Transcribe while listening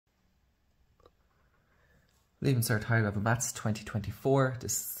Leaving Cert High Level Maths 2024,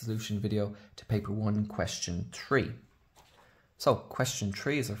 this is the solution video to paper 1, question 3. So question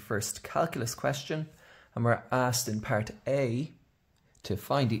 3 is our first calculus question, and we're asked in part A to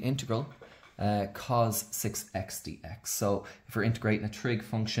find the integral cos 6x dx. So if we're integrating a trig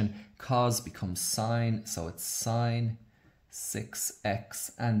function, cos becomes sine, so it's sine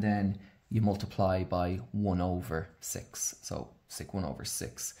 6x, and then you multiply by 1 over 6. So stick 1 over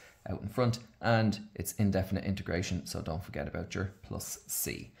 6 out in front, and it's indefinite integration, so don't forget about your plus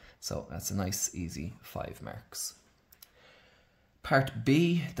c. So that's a nice easy 5 marks. Part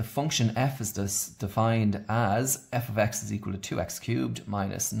B, the function f is defined as f of x is equal to 2x cubed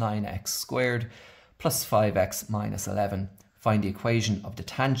minus 9x squared plus 5x minus 11. Find the equation of the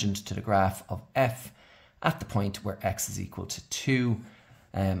tangent to the graph of f at the point where x is equal to 2.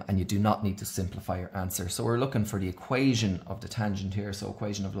 And you do not need to simplify your answer. So we're looking for the equation of the tangent here, so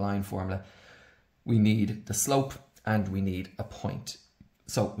equation of the line formula. We need the slope and we need a point.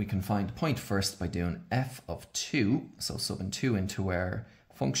 So we can find the point first by doing f of 2. So subbing 2 into our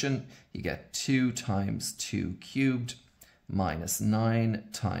function, you get 2 times 2 cubed minus 9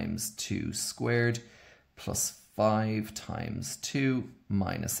 times 2 squared plus 5 times 2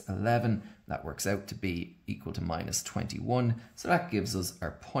 minus 11. That works out to be equal to minus 21. So that gives us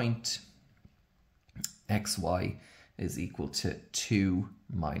our point. Xy is equal to 2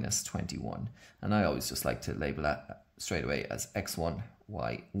 minus 21. And I always just like to label that straight away as x1,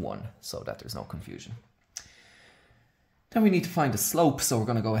 y1, so that there's no confusion. Then we need to find the slope, so we're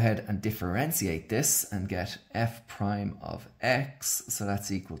going to go ahead and differentiate this and get f prime of x. So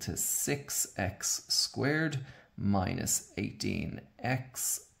that's equal to 6x squared minus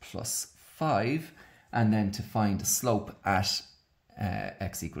 18x plus 5, and then to find the slope at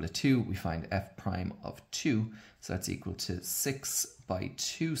x equal to 2, we find f prime of 2, so that's equal to 6 by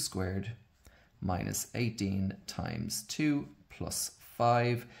 2 squared minus 18 times 2 plus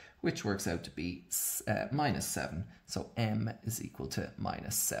 5, which works out to be minus 7, so m is equal to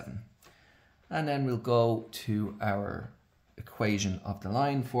minus 7. And then we'll go to our equation of the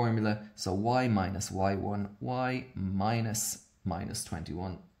line formula, so y minus y1, y minus minus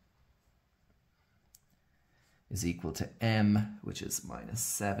 21 is equal to m, which is minus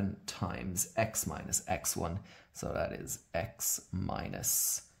 7 times x minus x1, so that is x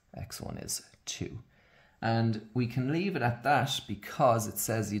minus x1 is 2. And we can leave it at that because it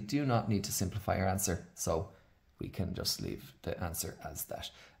says you do not need to simplify your answer, so we can just leave the answer as that.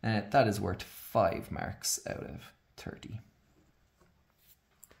 That is worth 5 marks out of 30.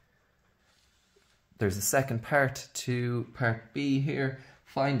 There's a second part to part B here.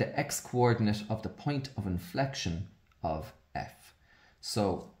 Find the x-coordinate of the point of inflection of f.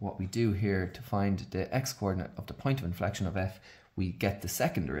 So what we do here to find the x-coordinate of the point of inflection of f, we get the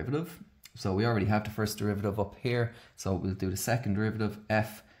second derivative. So we already have the first derivative up here, so we'll do the second derivative.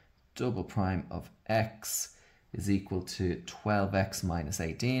 F double prime of x is equal to 12x minus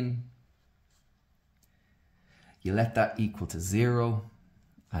 18. You let that equal to 0,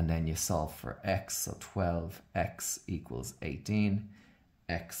 and then you solve for x, so 12x equals 18.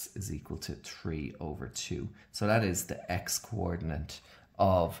 X is equal to 3 over 2. So that is the x-coordinate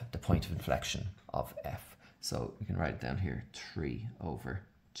of the point of inflection of f. So we can write it down here, 3 over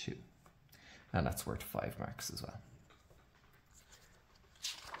 2. And that's worth 5 marks as well.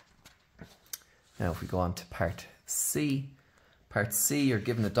 Now if we go on to part C. Part C, you're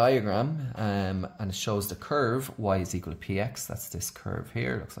given a diagram and it shows the curve y is equal to px, that's this curve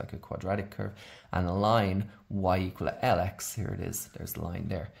here, looks like a quadratic curve, and a line y equal to lx, here it is, there's the line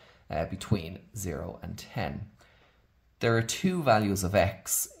there, between 0 and 10. There are two values of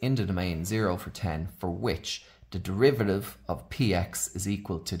x in the domain 0 for 10 for which the derivative of px is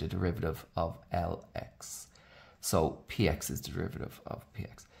equal to the derivative of lx. So px is the derivative of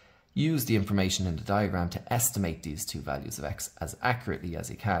px. Use the information in the diagram to estimate these two values of x as accurately as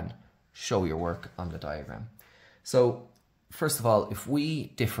you can. Show your work on the diagram. So first of all, if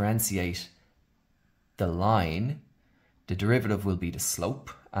we differentiate the line, the derivative will be the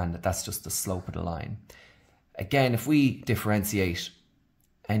slope, and that's just the slope of the line. Again, if we differentiate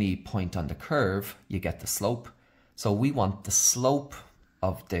any point on the curve, you get the slope. So we want the slope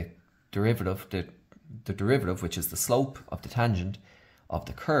of the derivative, the derivative, which is the slope of the tangent of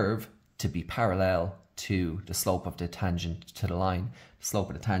the curve, to be parallel to the slope of the tangent to the line. The slope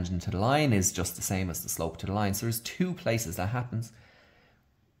of the tangent to the line is just the same as the slope to the line. So there's two places that happens.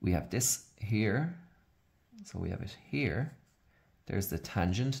 We have this here, so we have it here. There's the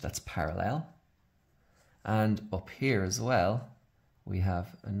tangent that's parallel. And up here as well, we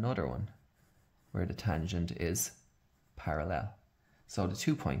have another one where the tangent is parallel. So the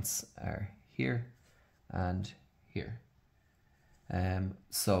 2 points are here and here.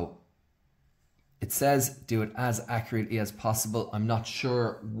 So it says do it as accurately as possible. I'm not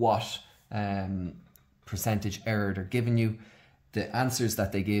sure what percentage error they're giving you. The answers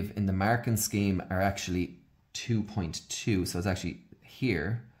that they give in the marking scheme are actually 2.2. So it's actually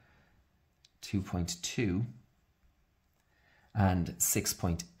here, 2.2, and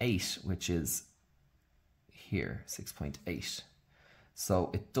 6.8, which is here, 6.8. So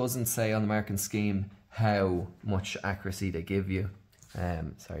it doesn't say on the marking scheme how much accuracy they give you.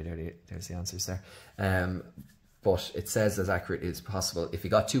 Sorry, there's the answers there. But it says as accurate as possible. If you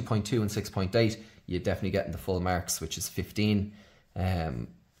got 2.2 and 6.8, you're definitely getting the full marks, which is 15.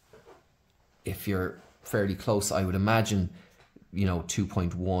 If you're fairly close, I would imagine, you know,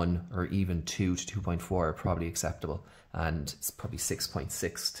 2.1 or even 2 to 2.4 are probably acceptable, and it's probably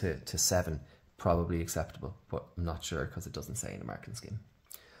 6.6 to 7 probably acceptable, but I'm not sure because it doesn't say in the marking scheme.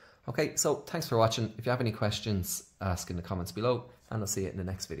 Okay, so thanks for watching. If you have any questions, ask in the comments below, and I'll see you in the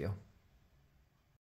next video.